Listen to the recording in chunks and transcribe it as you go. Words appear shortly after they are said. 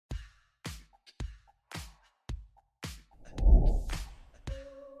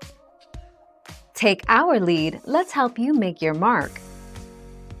Take our lead, let's help you make your mark.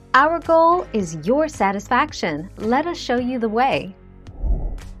 Our goal is your satisfaction. Let us show you the way.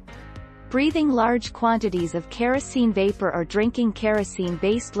 Breathing large quantities of kerosene vapor or drinking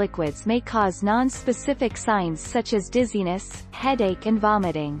kerosene-based liquids may cause non-specific signs such as dizziness, headache and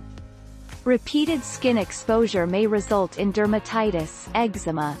vomiting. Repeated skin exposure may result in dermatitis,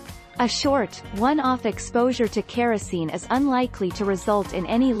 eczema. A short, one-off exposure to kerosene is unlikely to result in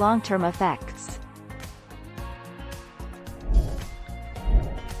any long-term effects.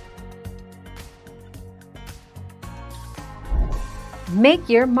 Make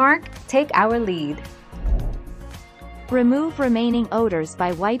your mark, take our lead. Remove remaining odors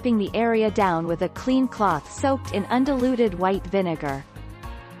by wiping the area down with a clean cloth soaked in undiluted white vinegar.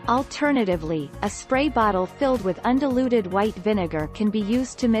 Alternatively, a spray bottle filled with undiluted white vinegar can be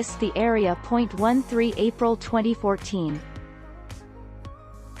used to mist the area. 13 April 2014.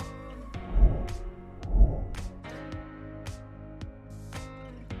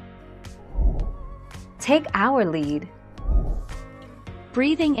 Take our lead.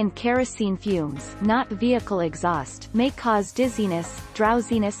 Breathing in kerosene fumes, not vehicle exhaust, may cause dizziness,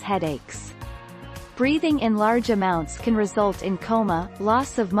 drowsiness, headaches. Breathing in large amounts can result in coma,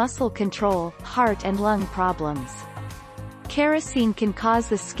 loss of muscle control, heart and lung problems. Kerosene can cause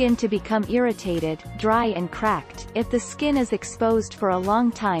the skin to become irritated, dry and cracked. If the skin is exposed for a long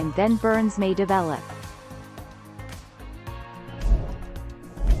time, then burns may develop.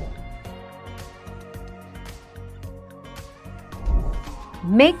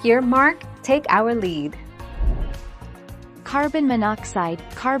 Make your mark, take our lead. Carbon monoxide,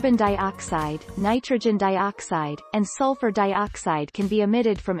 carbon dioxide, nitrogen dioxide, and sulfur dioxide can be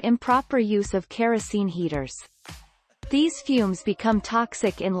emitted from improper use of kerosene heaters. These fumes become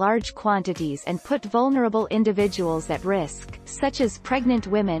toxic in large quantities and put vulnerable individuals at risk, such as pregnant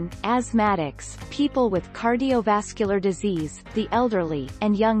women, asthmatics, people with cardiovascular disease, the elderly,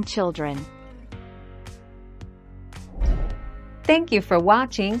 and young children. Thank you for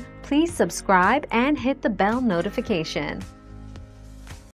watching. Please subscribe and hit the bell notification.